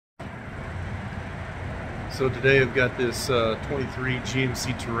So today I've got this 23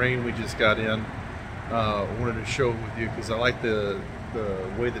 GMC Terrain we just got in. I wanted to show it with you because I like the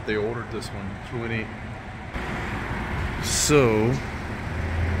way that they ordered this one. It's really neat. So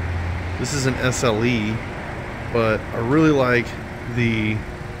this is an SLE, but I really like the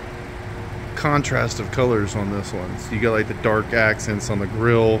contrast of colors on this one. So you got like the dark accents on the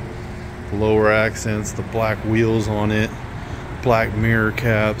grille, the lower accents, the black wheels on it, black mirror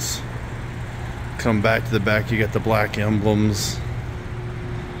caps. Come back to the back, you got the black emblems,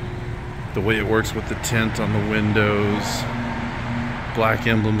 the way it works with the tint on the windows, black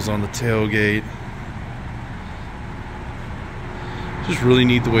emblems on the tailgate. Just really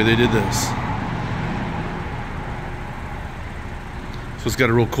neat the way they did this. So it's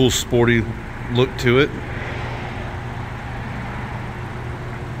got a real cool sporty look to it.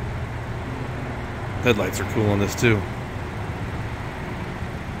 Headlights are cool on this too.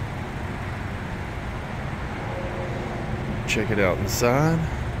 Check it out inside.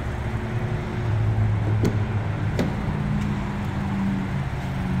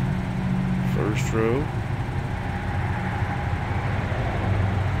 First row.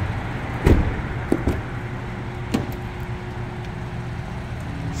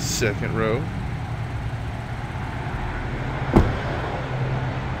 Second row.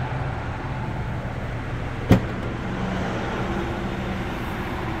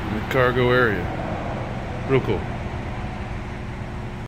 And the cargo area. Real cool.